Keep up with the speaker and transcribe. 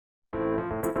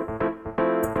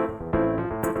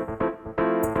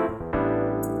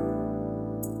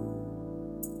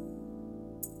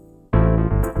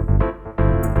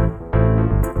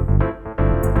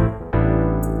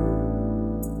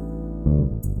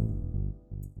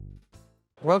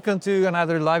Welcome to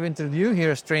another live interview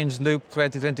here at Strange Loop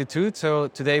 2022. So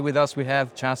today with us we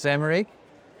have Chas Emerick.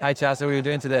 Hi Chas, how are you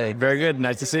doing today? Very good.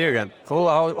 Nice to see you again. Cool.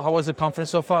 How was the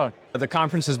conference so far? The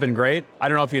conference has been great. I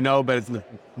don't know if you know, but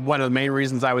one of the main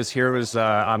reasons I was here was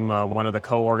I'm one of the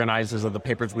co-organizers of the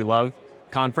Papers We Love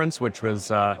conference, which was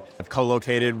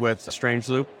co-located with Strange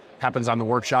Loop. Happens on the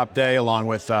workshop day, along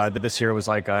with this year was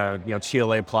like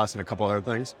TLA Plus and a couple other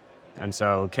things. And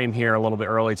so came here a little bit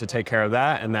early to take care of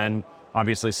that, and then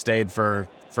obviously stayed for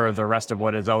the rest of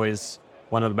what is always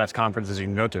one of the best conferences you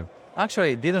can go to.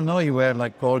 Actually, didn't know you were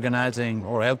like co-organizing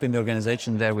or helping the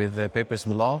organization there with Papers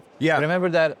We Love. Yeah. Remember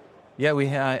that? Yeah,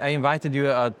 I invited you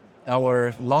at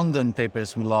our London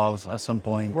Papers We Love at some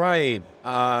point. Right.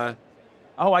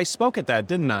 I spoke at that,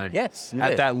 didn't I? Yes.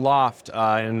 At that loft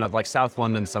in like South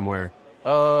London somewhere.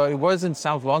 It was in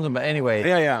South London, but anyway.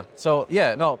 Yeah. So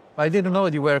I didn't know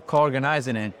you were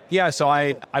co-organizing it. Yeah, so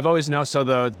I've always known, so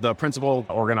the principal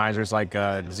organizers like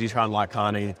Zishan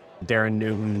Lakhani, Darren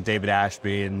Newton, David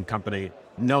Ashby and company,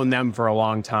 known them for a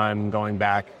long time, going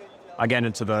back again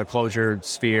into the closure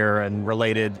sphere and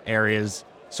related areas,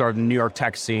 sort of New York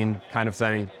tech scene kind of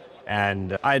thing.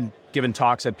 And I'd given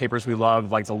talks at Papers We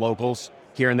Love, like the locals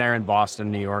here and there in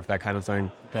Boston, New York, that kind of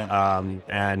thing. Okay.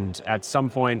 And at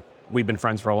some point, we've been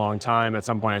friends for a long time. At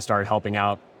some point, I started helping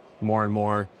out more and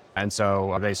more. And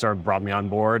so they sort of brought me on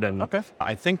board. And okay.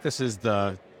 I think this is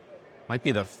might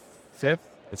be the fifth.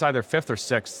 It's either fifth or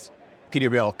sixth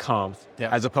PWL conf,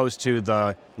 as opposed to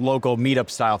the local meetup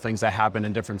style things that happen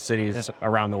in different cities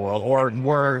around the world, or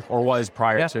was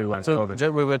prior to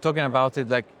COVID. We were talking about it,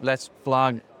 like let's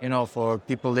plug, for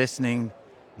people listening,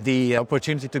 the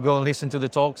opportunity to go and listen to the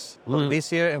talks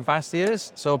this year and past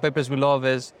years. So Papers We Love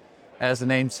is, as the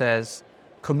name says,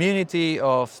 community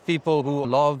of people who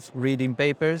love reading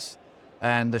papers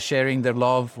and sharing their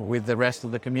love with the rest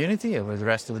of the community, or with the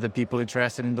rest of the people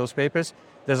interested in those papers.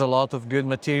 There's a lot of good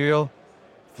material,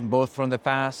 both from the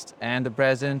past and the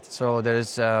present. So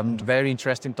there's very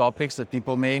interesting topics that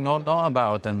people may not know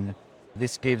about. And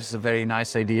this gives very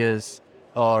nice ideas,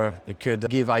 or it could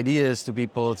give ideas to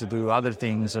people to do other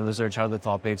things or research other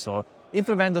topics or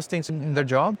implement those things in their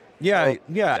job. Yeah.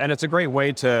 And it's a great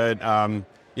way to,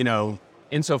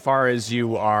 insofar as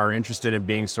you are interested in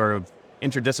being sort of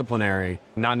interdisciplinary,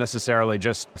 not necessarily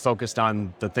just focused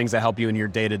on the things that help you in your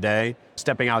day-to-day,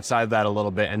 stepping outside that a little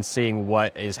bit and seeing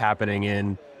what is happening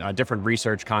in different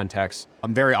research contexts,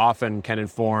 very often can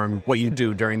inform what you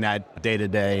do during that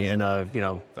day-to-day in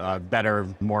a better,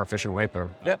 more efficient way.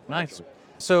 Yeah, nice.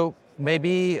 So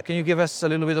maybe can you give us a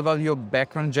little bit about your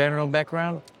general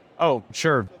background? Oh,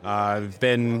 sure. I've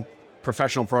been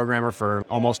professional programmer for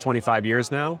almost 25 years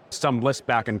now. Some Lisp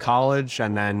back in college,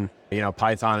 and then,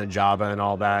 Python and Java and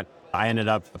all that. I ended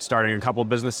up starting a couple of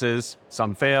businesses.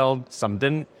 Some failed, some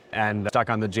didn't, and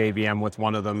stuck on the JVM with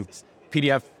one of them.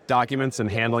 PDF documents and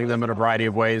handling them in a variety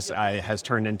of ways has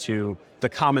turned into the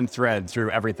common thread through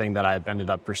everything that I've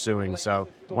ended up pursuing. So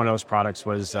one of those products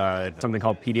was something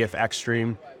called PDF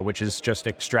Xstream, which is just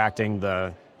extracting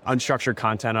the unstructured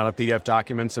content out of PDF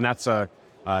documents. And that's a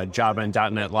Java and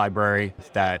 .NET library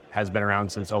that has been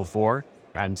around since '04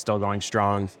 and still going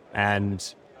strong.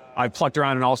 And I've plucked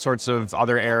around in all sorts of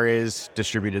other areas,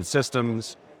 distributed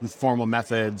systems, formal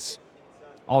methods,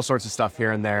 all sorts of stuff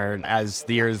here and there as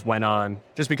the years went on,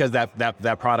 just because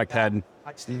that product had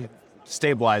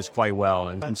stabilized quite well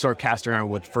and sort of cast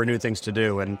around for new things to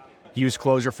do, and used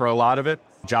Clojure for a lot of it,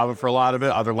 Java for a lot of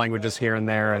it, other languages here and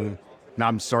there. And now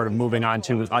I'm sort of moving on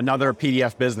to another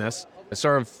PDF business. It's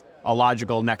sort of a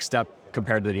logical next step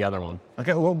compared to the other one.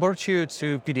 Okay, what brought you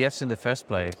to PDFs in the first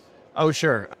place? Oh,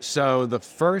 sure. So the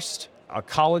first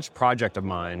college project of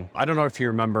mine, I don't know if you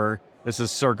remember, this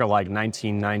is circa like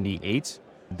 1998.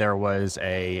 There was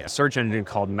a search engine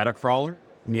called Metacrawler.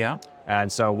 Yeah. And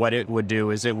so what it would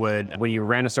do is when you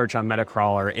ran a search on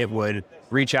Metacrawler, it would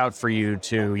reach out for you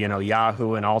to,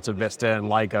 Yahoo and Alta Vista and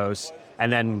Lycos, and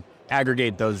then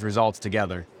aggregate those results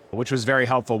together, which was very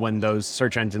helpful when those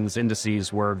search engines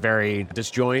indices were very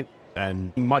disjoint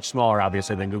and much smaller,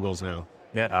 obviously, than Google's now.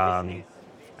 Yeah.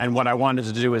 And what I wanted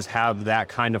to do is have that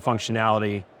kind of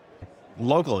functionality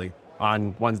locally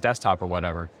on one's desktop or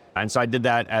whatever. And so I did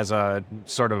that as a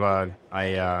sort of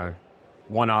a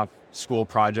one-off school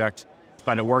project,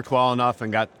 but it worked well enough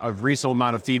and got a reasonable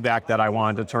amount of feedback that I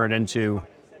wanted to turn it into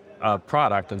a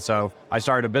product. And so I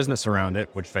started a business around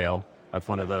it, which failed. That's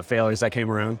one of the failures that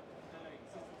came around.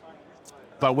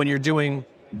 But when you're doing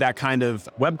that kind of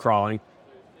web crawling,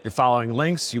 you're following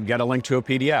links, you get a link to a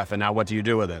PDF, and now what do you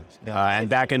do with it? And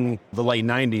back in the late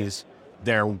 90s,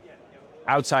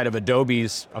 outside of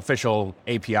Adobe's official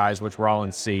APIs, which were all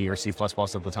in C or C++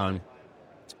 at the time,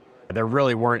 there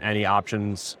really weren't any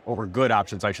options, or good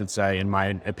options, I should say, in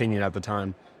my opinion at the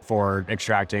time, for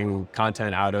extracting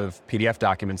content out of PDF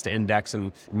documents to index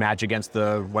and match against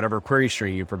the whatever query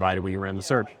string you provided when you ran the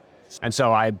search. And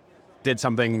so I did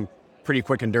something pretty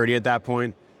quick and dirty at that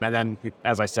point. And then,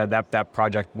 as I said, that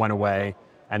project went away.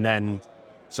 And then,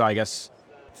 so I guess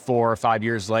 4 or 5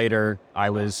 years later, I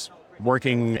was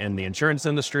working in the insurance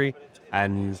industry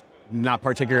and not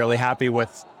particularly happy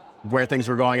with where things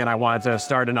were going. And I wanted to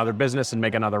start another business and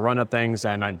make another run at things.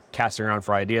 And I'm casting around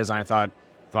for ideas. And I thought,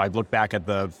 I looked back at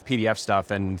the PDF stuff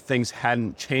and things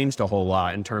hadn't changed a whole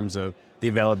lot in terms of the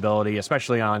availability,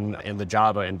 especially in the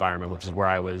Java environment, which is where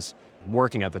I was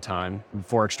working at the time,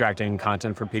 for extracting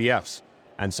content from PDFs.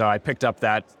 And so I picked up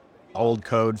that old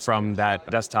code from that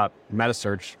desktop meta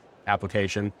search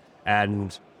application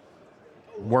and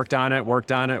worked on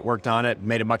it,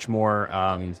 made it much more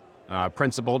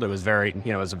principled. It was it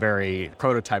was a very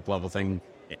prototype level thing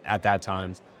at that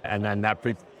time. And then that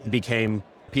became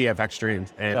PDF Extreme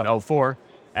in 04.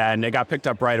 And it got picked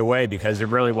up right away because it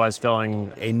really was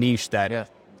filling a niche that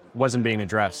wasn't being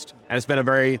addressed. And it's been a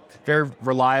very, very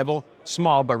reliable,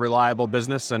 small but reliable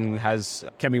business, and has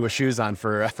kept me with shoes on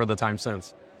for the time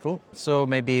since. Cool. So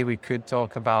maybe we could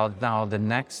talk about now the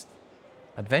next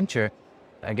adventure.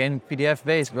 Again, PDF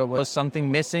based, but was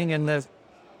something missing in the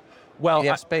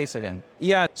PDF space again?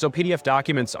 Yeah, so PDF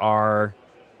documents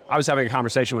I was having a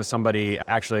conversation with somebody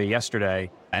actually yesterday,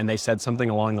 and they said something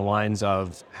along the lines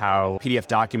of how PDF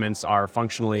documents are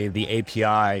functionally the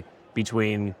API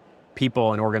between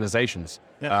people and organizations.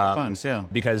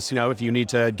 Because, if you need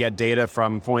to get data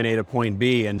from point A to point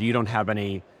B and you don't have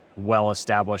any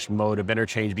well-established mode of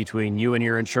interchange between you and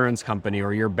your insurance company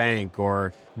or your bank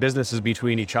or businesses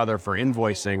between each other for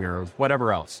invoicing or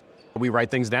whatever else, we write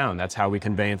things down. That's how we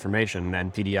convey information,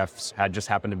 and PDFs just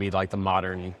happened to be like the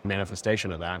modern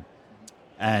manifestation of that.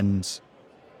 And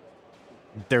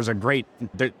there's a great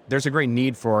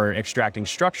need for extracting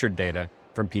structured data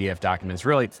from PDF documents,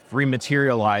 really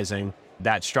rematerializing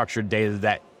that structured data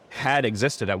that had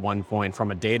existed at one point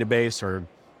from a database or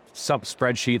some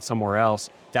spreadsheet somewhere else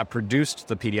that produced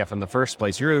the PDF in the first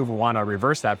place. You want to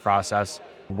reverse that process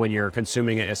when you're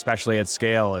consuming it, especially at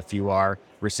scale. If you are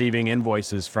receiving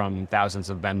invoices from thousands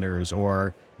of vendors,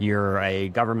 or you're a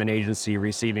government agency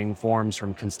receiving forms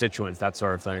from constituents, that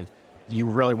sort of thing, you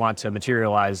really want to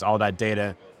materialize all that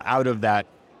data out of that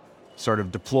sort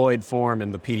of deployed form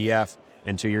in the PDF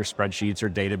into your spreadsheets or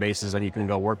databases, and you can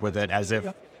go work with it as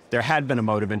if there had been a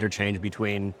mode of interchange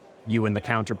between you and the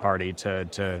counterparty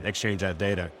to exchange that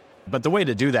data. But the way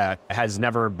to do that has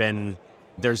never been,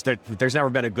 there's never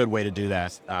been a good way to do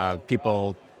that.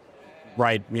 People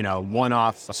write,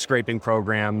 one-off scraping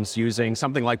programs using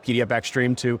something like PDF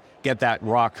Extreme to get that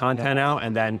raw content out,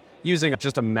 and then using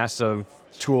just a mess of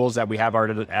tools that we have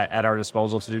at our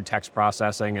disposal to do text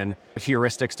processing and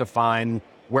heuristics to find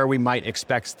where we might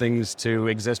expect things to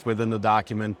exist within the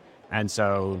document. And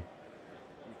so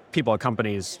people at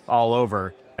companies all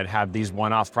over that have these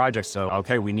one-off projects. So,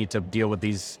 okay, we need to deal with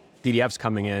these PDFs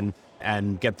coming in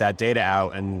and get that data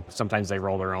out. And sometimes they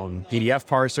roll their own PDF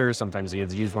parsers. Sometimes they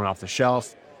use one off the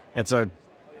shelf. It's a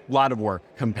lot of work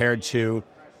compared to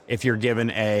if you're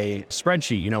given a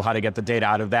spreadsheet, you know how to get the data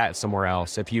out of that somewhere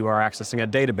else. If you are accessing a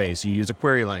database, you use a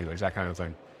query language, that kind of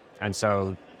thing. And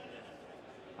so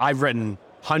I've written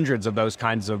hundreds of those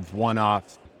kinds of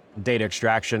one-off data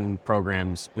extraction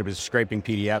programs. It was scraping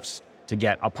PDFs to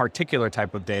get a particular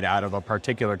type of data out of a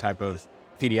particular type of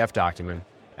PDF document.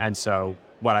 And so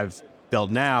what I've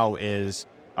built now is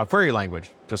a query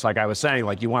language. Just like I was saying,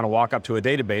 like you want to walk up to a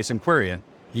database and query it.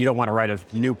 You don't want to write a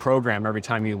new program every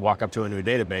time you walk up to a new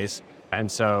database. And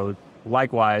so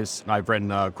likewise, I've written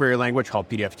a query language called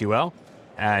PDFQL.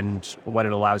 And what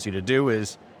it allows you to do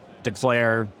is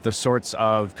declare the sorts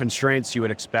of constraints you would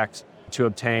expect to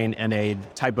obtain in a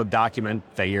type of document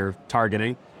that you're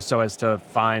targeting so as to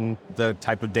find the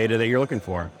type of data that you're looking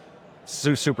for.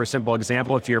 Super simple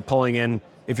example, if you're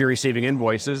receiving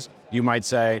invoices, you might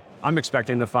say, I'm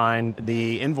expecting to find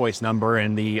the invoice number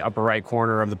in the upper right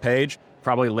corner of the page,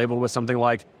 probably labeled with something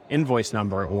like invoice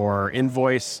number or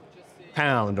invoice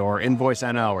pound or invoice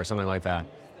NO or something like that.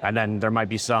 And then there might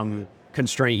be some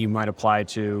constraint you might apply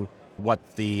to what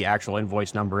the actual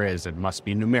invoice number is. It must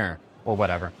be numeric or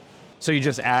whatever. So you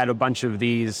just add a bunch of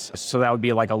these. So that would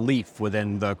be like a leaf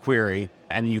within the query,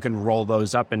 and you can roll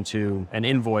those up into an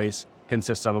invoice.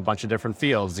 Consists of a bunch of different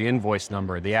fields: the invoice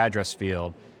number, the address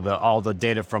field, all the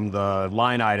data from the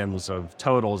line items of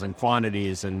totals and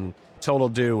quantities and total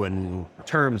due and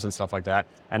terms and stuff like that.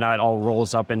 And that all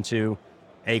rolls up into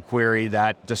a query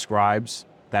that describes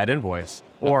that invoice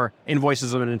or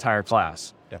invoices of an entire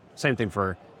class. Same thing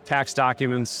for tax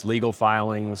documents, legal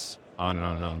filings, on and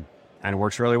on and on. And it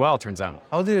works really well, it turns out.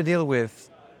 How do you deal with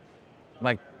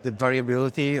like the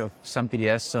variability of some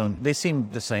PDFs? So they seem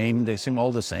the same, they seem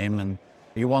all the same, and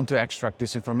you want to extract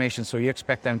this information, so you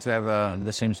expect them to have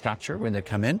the same structure when they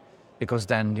come in, because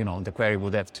then, the query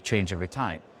would have to change every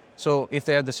time. So if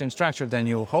they have the same structure, then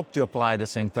you hope to apply the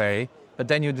same query, but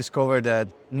then you discover that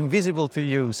invisible to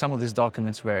you, some of these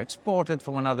documents were exported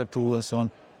from another tool and so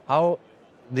on. How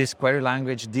this query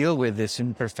language deal with these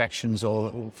imperfections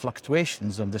or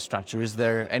fluctuations of the structure? Is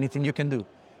there anything you can do?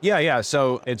 Yeah.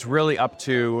 So it's really up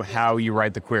to how you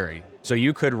write the query. So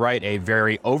you could write a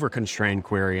very over-constrained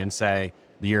query and say,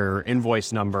 your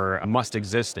invoice number must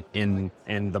exist in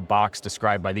the box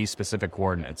described by these specific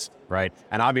coordinates, right?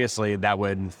 And obviously that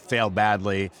would fail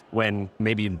badly when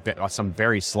maybe some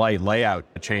very slight layout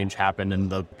change happened in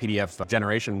the PDF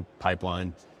generation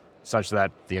pipeline, such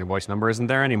that the invoice number isn't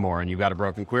there anymore and you've got a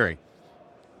broken query.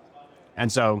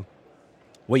 And so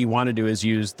what you want to do is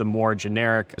use the more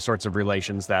generic sorts of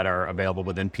relations that are available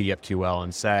within PDFQL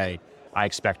and say, I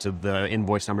expect the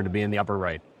invoice number to be in the upper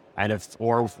right. And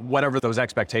or whatever those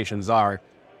expectations are,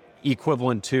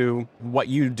 equivalent to what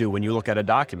you do when you look at a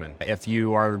document. If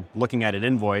you are looking at an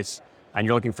invoice and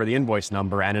you're looking for the invoice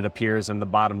number and it appears in the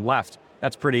bottom left,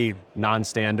 that's pretty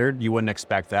non-standard. You wouldn't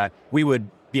expect that. We would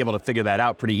be able to figure that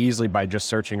out pretty easily by just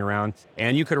searching around.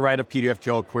 And you could write a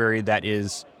PDFQL query that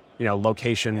is,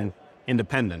 location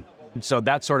independent. So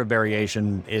that sort of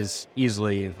variation is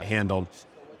easily handled.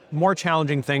 More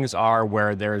challenging things are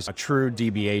where there's a true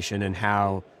deviation in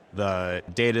how the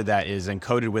data that is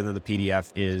encoded within the PDF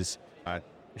is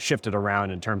shifted around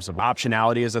in terms of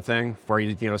optionality is a thing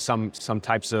where, some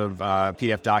types of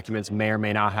PDF documents may or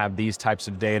may not have these types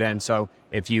of data. And so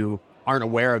if you aren't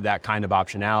aware of that kind of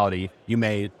optionality, you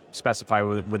may specify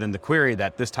within the query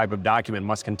that this type of document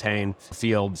must contain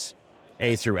fields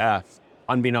A through F.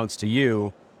 Unbeknownst to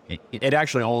you, it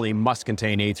actually only must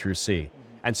contain A through C.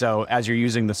 And so as you're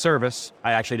using the service,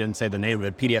 I actually didn't say the name of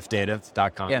it,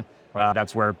 pdfdata.com. Yeah.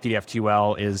 That's where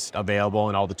PDFQL is available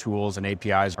and all the tools and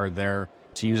APIs are there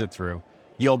to use it through.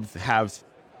 You'll have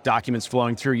documents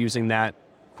flowing through using that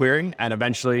query, and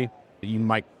eventually you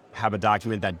might have a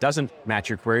document that doesn't match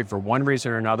your query for one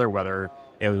reason or another, whether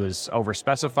it was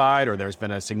overspecified or there's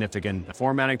been a significant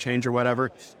formatting change or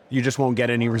whatever. You just won't get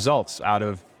any results out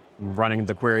of running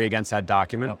the query against that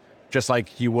document. Just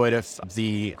like you would if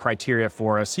the criteria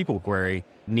for a SQL query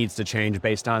needs to change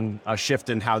based on a shift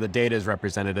in how the data is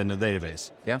represented in the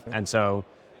database. Yeah. And so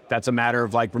that's a matter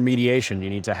of like remediation. You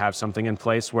need to have something in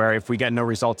place where if we get no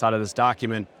results out of this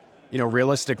document,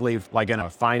 realistically, like in a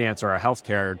finance or a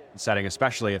healthcare setting,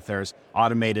 especially if there's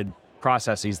automated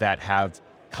processes that have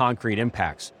concrete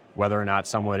impacts, whether or not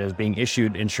someone is being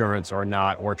issued insurance or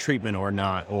not, or treatment or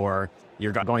not, or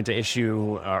you're going to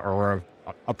issue or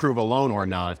approve a loan or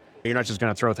not. You're not just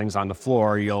going to throw things on the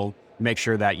floor. You'll make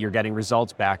sure that you're getting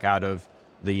results back out of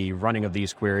the running of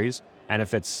these queries. And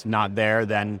if it's not there,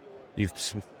 then you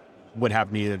would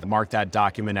have me mark that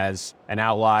document as an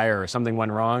outlier or something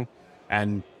went wrong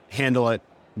and handle it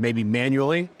maybe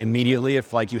manually immediately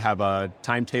if like you have a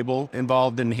timetable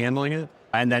involved in handling it,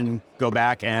 and then go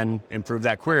back and improve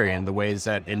that query in the ways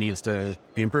that it needs to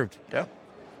be improved. Yeah.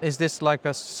 Is this like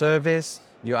a service?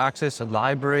 You access a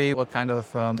library? What kind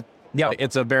of... Yeah,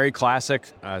 it's a very classic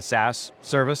SaaS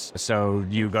service. So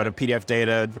you go to PDF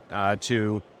Data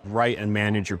to write and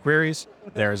manage your queries.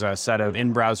 There's a set of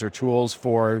in-browser tools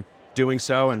for doing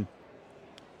so, and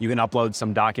you can upload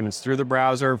some documents through the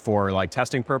browser for like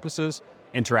testing purposes,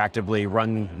 interactively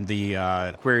run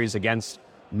the queries against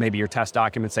maybe your test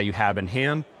documents that you have in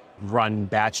hand, run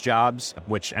batch jobs,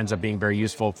 which ends up being very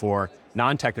useful for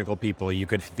non-technical people. You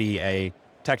could be a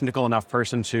technical enough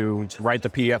person to write the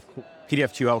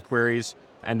PDFQL queries,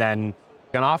 and then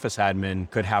an office admin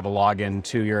could have a login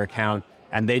to your account,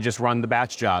 and they just run the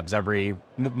batch jobs every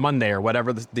Monday or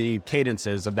whatever the cadence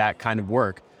is of that kind of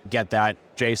work. Get that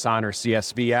JSON or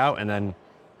CSV out, and then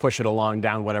push it along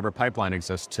down whatever pipeline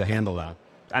exists to handle that.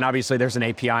 And obviously there's an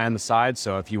API on the side,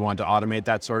 so if you want to automate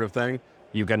that sort of thing,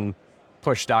 you can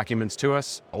push documents to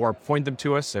us or point them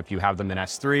to us if you have them in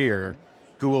S3 or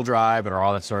Google Drive or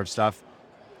all that sort of stuff.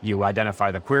 You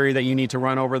identify the query that you need to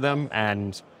run over them,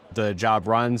 and the job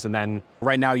runs. And then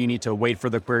right now you need to wait for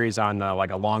the queries on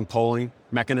like a long polling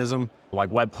mechanism,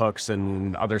 like webhooks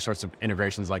and other sorts of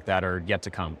integrations like that are yet to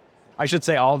come. I should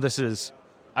say all of this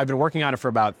I've been working on it for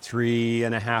about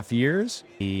 3.5 years,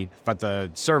 but the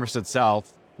service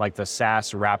itself, like the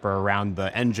SaaS wrapper around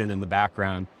the engine in the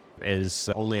background, is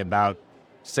only about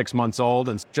 6 months old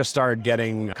and just started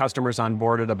getting customers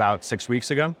onboarded about 6 weeks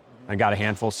ago. I got a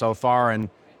handful so far, and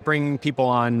bring people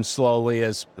on slowly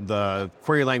as the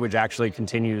query language actually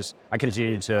continues. I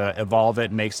continue to evolve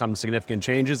it, make some significant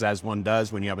changes, as one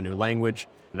does when you have a new language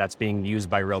that's being used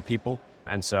by real people.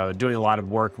 And so doing a lot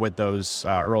of work with those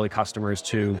early customers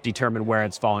to determine where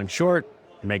it's falling short,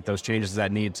 make those changes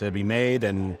that need to be made,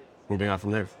 and moving on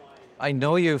from there. I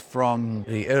know you from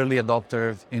the early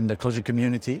adopter in the Clojure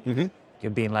community. Mm-hmm.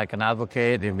 You've been like an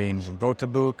advocate, you've been wrote a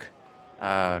book,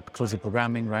 Clojure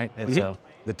Programming, right? It's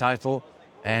the title.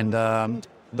 And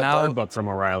The now, third book from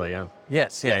O'Reilly, yeah.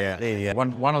 yes,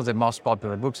 one of the most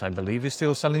popular books, I believe, is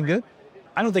still selling good.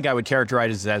 I don't think I would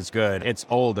characterize it as good. It's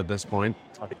old at this point.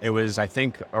 It was, I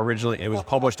think, originally, it was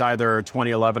published either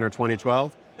 2011 or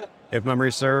 2012, if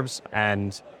memory serves.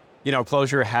 And,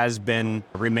 Clojure has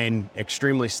remained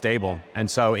extremely stable.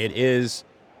 And so it is,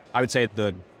 I would say,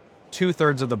 the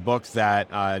 2/3 of the book that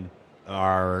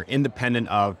are independent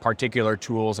of particular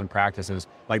tools and practices.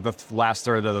 Like the last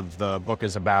third of the book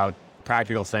is about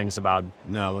practical things about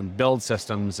build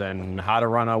systems and how to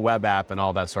run a web app and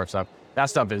all that sort of stuff. That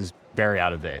stuff is very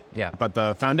out of date. Yeah. But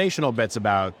the foundational bits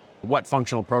about what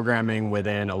functional programming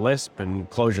within a Lisp and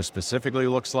Clojure specifically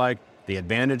looks like, the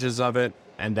advantages of it,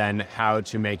 and then how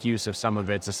to make use of some of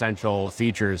its essential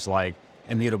features like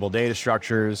immutable data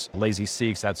structures, lazy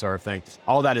seeks, that sort of thing.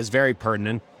 All that is very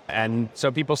pertinent. And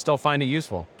so people still find it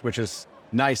useful, which is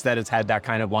nice that it's had that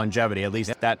kind of longevity, at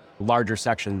least that larger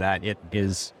section that it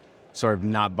is sort of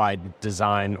not by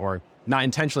design or not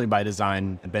intentionally by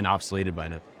design been obsoleted by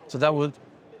it. So that would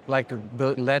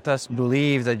let us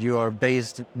believe that you are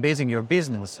basing your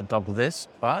business on top of this,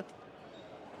 but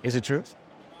is it true?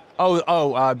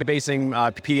 Basing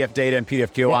PDF data and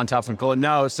PDFQL on top of Clojure.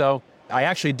 No, so I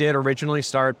actually did originally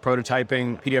start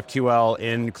prototyping PDFQL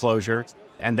in Clojure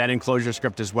and then in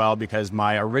ClojureScript as well, because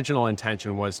my original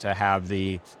intention was to have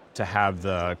the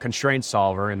constraint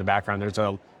solver in the background. There's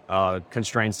a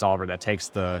constraint solver that takes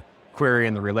the query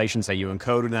and the relations that you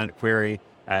encode in that query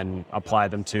and apply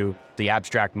them to the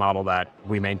abstract model that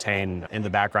we maintain in the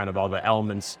background of all the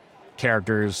elements,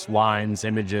 characters, lines,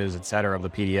 images, etc. of the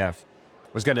PDF.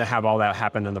 Was going to have all that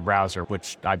happen in the browser,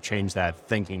 which I've changed that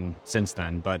thinking since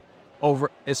then. But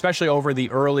especially over the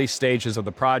early stages of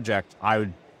the project, I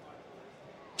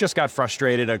just got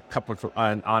frustrated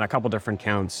on a couple different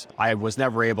counts. I was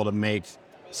never able to make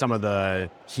some of the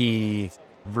key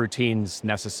routines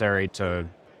necessary to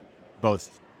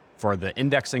both for the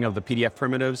indexing of the PDF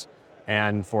primitives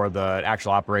and for the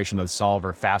actual operation of the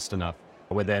solver fast enough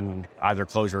within either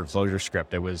Clojure or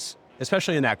ClojureScript. It was,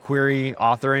 especially in that query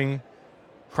authoring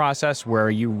process where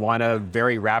you want to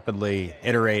very rapidly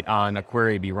iterate on a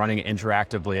query, be running it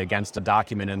interactively against a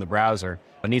document in the browser.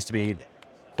 It needs to be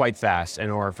quite fast in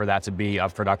order for that to be a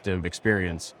productive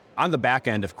experience. On the back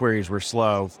end, if queries were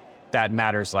slow, that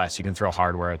matters less. You can throw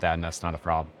hardware at that and that's not a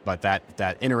problem. But that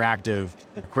interactive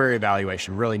query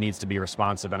evaluation really needs to be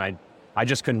responsive, and I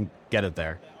just couldn't get it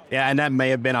there. Yeah, and that may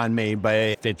have been on me, but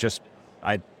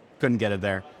I couldn't get it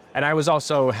there. And I was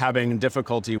also having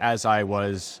difficulty as I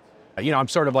was, I'm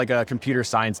sort of like a computer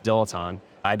science dilettante.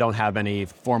 I don't have any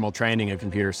formal training in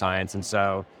computer science. And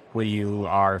so when you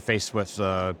are faced with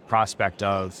the prospect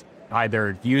of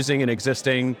either using an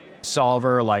existing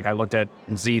solver, like I looked at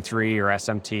Z3 or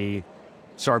SMT,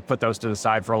 sort of put those to the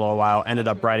side for a little while, ended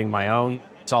up writing my own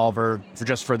solver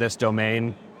just for this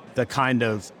domain. The kind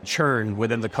of churn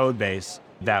within the code base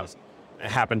that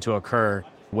happened to occur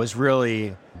was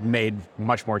really made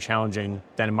much more challenging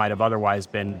than it might have otherwise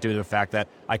been due to the fact that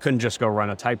I couldn't just go run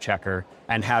a type checker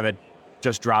and have it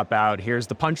just drop out. Here's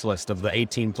the punch list of the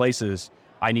 18 places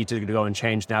I need to go and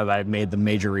change now that I've made the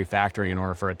major refactoring in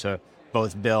order for it to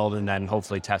both build and then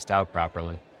hopefully test out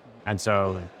properly. And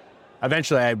so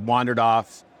eventually I wandered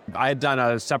off. I had done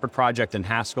a separate project in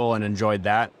Haskell and enjoyed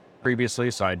that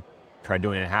previously, so I tried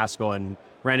doing it in Haskell and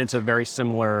ran into very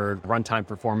similar runtime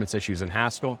performance issues in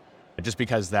Haskell. Just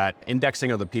because that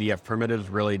indexing of the PDF primitives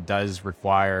really does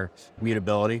require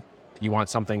mutability. You want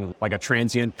something like a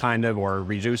transient kind of or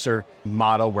reducer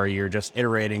model where you're just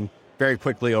iterating very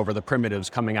quickly over the primitives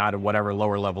coming out of whatever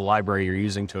lower level library you're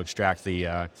using to extract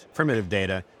the primitive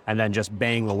data, and then just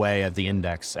banging away at the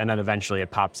index. And then eventually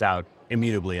it pops out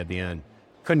immutably at the end.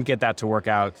 Couldn't get that to work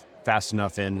out fast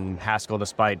enough in Haskell,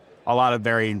 despite a lot of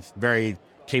very, very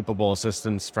capable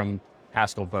assistance from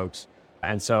Haskell folks.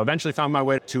 And so eventually found my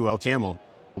way to OCaml,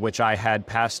 which I had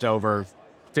passed over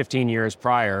 15 years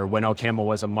prior when OCaml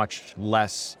was a much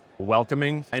less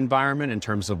welcoming environment in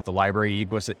terms of the library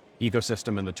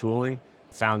ecosystem and the tooling.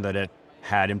 Found that it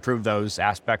had improved those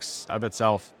aspects of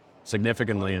itself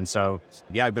significantly. And so,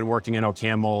 yeah, I've been working in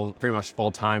OCaml pretty much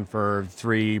full time for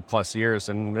 3+ years,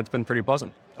 and it's been pretty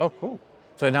pleasant. Oh, cool.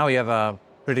 So now you have a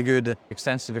pretty good,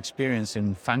 extensive experience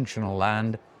in functional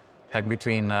land, like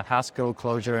between Haskell,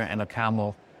 Clojure, and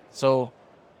OCaml. So,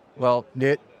 well,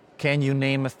 can you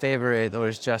name a favorite, or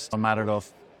is it just a matter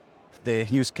of the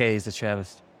use case that you have?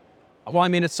 Well, I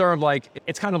mean, it's sort of like,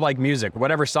 it's kind of like music.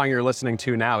 Whatever song you're listening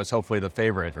to now is hopefully the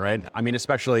favorite, right? I mean,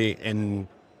 especially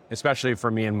for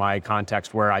me in my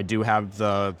context where I do have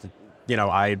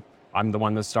I'm the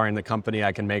one that's starting the company.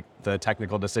 I can make the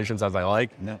technical decisions as I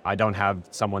like. Yeah. I don't have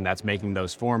someone that's making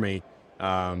those for me.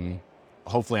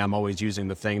 Hopefully I'm always using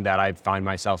the thing that I find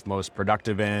myself most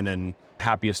productive in and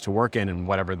happiest to work in, and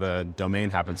whatever the domain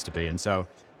happens to be. And so,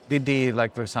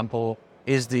 for example,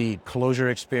 is the Clojure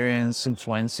experience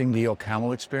influencing the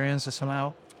OCaml experience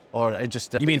somehow? Or it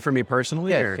just... You mean for me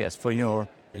personally? Yeah, yes, for your...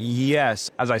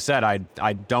 Yes. As I said,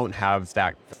 I don't have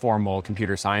that formal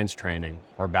computer science training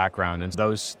or background. And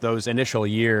those initial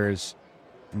years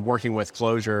working with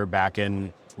Clojure back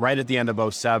in right at the end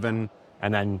of '07,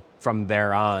 and then from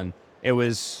there on, it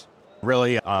was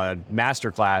really a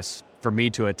masterclass for me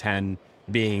to attend,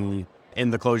 being in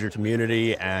the Clojure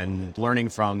community and learning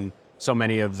from so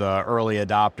many of the early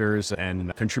adopters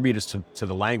and contributors to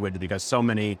the language, because so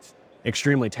many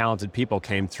extremely talented people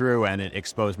came through, and it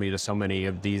exposed me to so many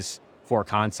of these four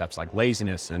concepts like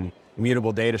laziness and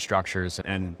immutable data structures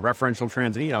and referential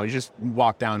transit. You just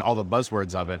walk down all the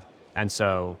buzzwords of it. And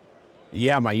so,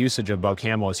 yeah, my usage of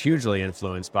OCaml is hugely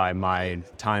influenced by my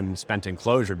time spent in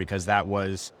Clojure, because that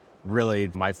was really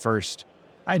my first.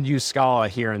 I'd used Scala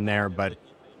here and there, but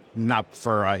not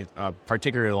for a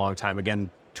particularly long time. Again,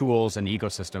 tools and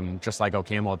ecosystem, just like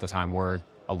OCaml at the time, were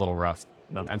a little rough.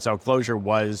 And so Clojure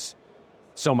was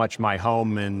so much my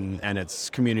home and its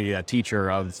community, a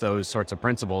teacher of those sorts of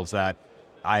principles, that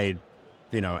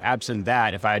absent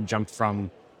that, if I had jumped from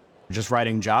just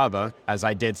writing Java, as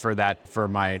I did for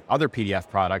my other PDF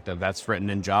product that's written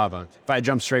in Java, if I had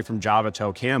jumped straight from Java to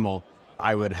OCaml,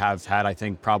 I would have had, I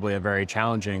think, probably a very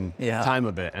challenging time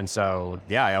of it. And so,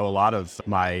 yeah, I owe a lot of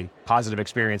my positive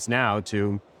experience now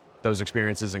to those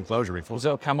experiences in Clojure before. Is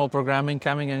OCaml programming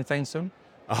coming anytime soon?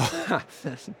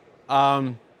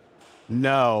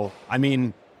 No, I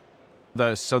mean,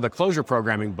 the Clojure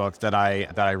programming book that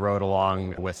I wrote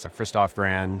along with Christoph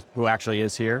Brand, who actually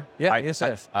is here. Yeah, yes.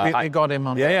 We got him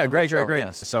on. Yeah, great.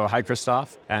 Yes. So hi,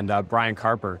 Christoph, and Brian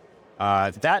Carper.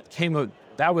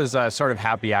 That was a sort of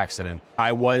happy accident.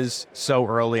 I was so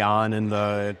early on in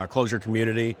the Clojure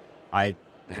community. I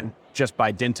just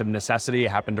by dint of necessity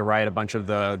happened to write a bunch of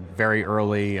the very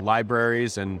early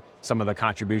libraries and some of the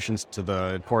contributions to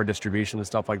the core distribution and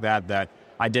stuff like that, that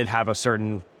I did have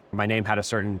my name had a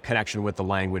certain connection with the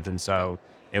language. And so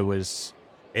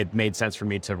it made sense for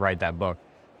me to write that book,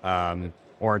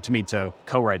 or to me to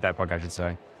co-write that book, I should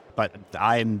say. But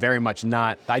I am very much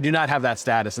I do not have that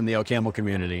status in the OCaml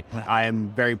community. I am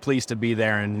very pleased to be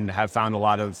there and have found a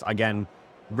lot of, again,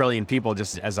 brilliant people,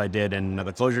 just as I did in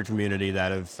the Clojure community,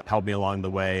 that have helped me along the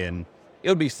way. And it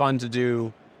would be fun to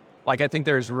do. I think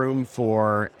there's room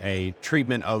for a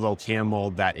treatment of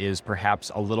OCaml that is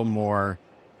perhaps a little more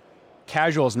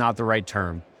casual, is not the right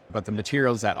term, but the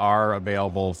materials that are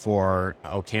available for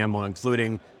OCaml,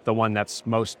 including the one that's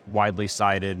most widely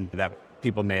cited, that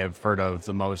people may have heard of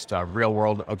the most,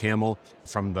 real-world OCaml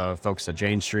from the folks at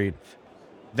Jane Street.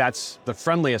 That's the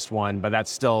friendliest one, but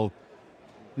that's still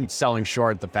selling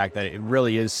short the fact that it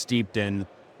really is steeped in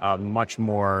much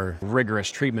more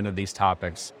rigorous treatment of these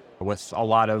topics, with a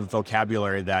lot of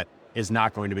vocabulary that is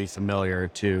not going to be familiar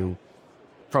to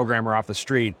programmer off the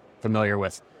street, familiar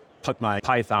with my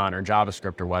Python or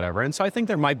JavaScript or whatever. And so I think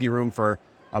there might be room for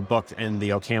a book in the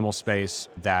OCaml space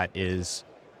that is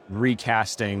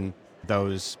recasting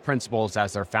those principles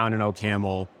as they're found in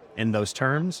OCaml in those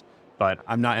terms. But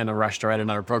I'm not in a rush to write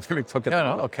another programming book.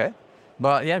 Okay.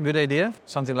 But yeah, good idea.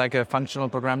 Something like a functional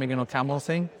programming in OCaml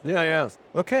thing. Yeah.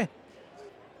 Okay.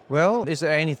 Well, is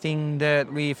there anything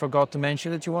that we forgot to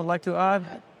mention that you would like to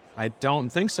add? I don't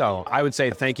think so. I would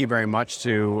say thank you very much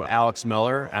to Alex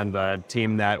Miller and the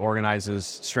team that organizes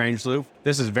Strange Loop.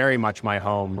 This is very much my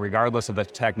home, regardless of the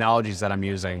technologies that I'm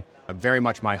using. Very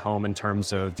much my home in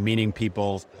terms of meeting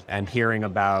people and hearing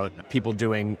about people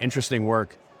doing interesting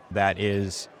work that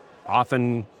is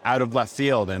often out of left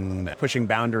field and pushing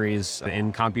boundaries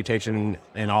in computation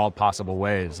in all possible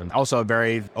ways. And also a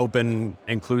very open,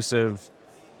 inclusive,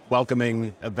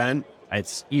 welcoming event.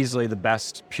 It's easily the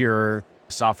best pure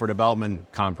software development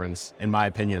conference, in my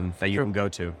opinion, that you can go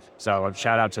to. So a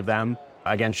shout out to them.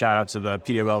 Again, shout out to the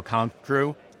PDOL Conf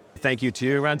crew. Thank you to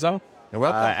you, Renzo. You're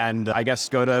welcome. And I guess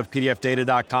go to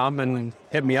pdfdata.com and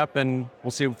hit me up, and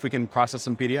we'll see if we can process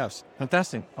some PDFs.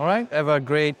 Fantastic. All right. Have a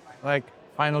great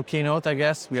final keynote, I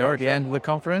guess. We are at the end of the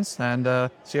conference, and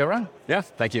see you around. Yeah,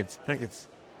 thank you. Thank you.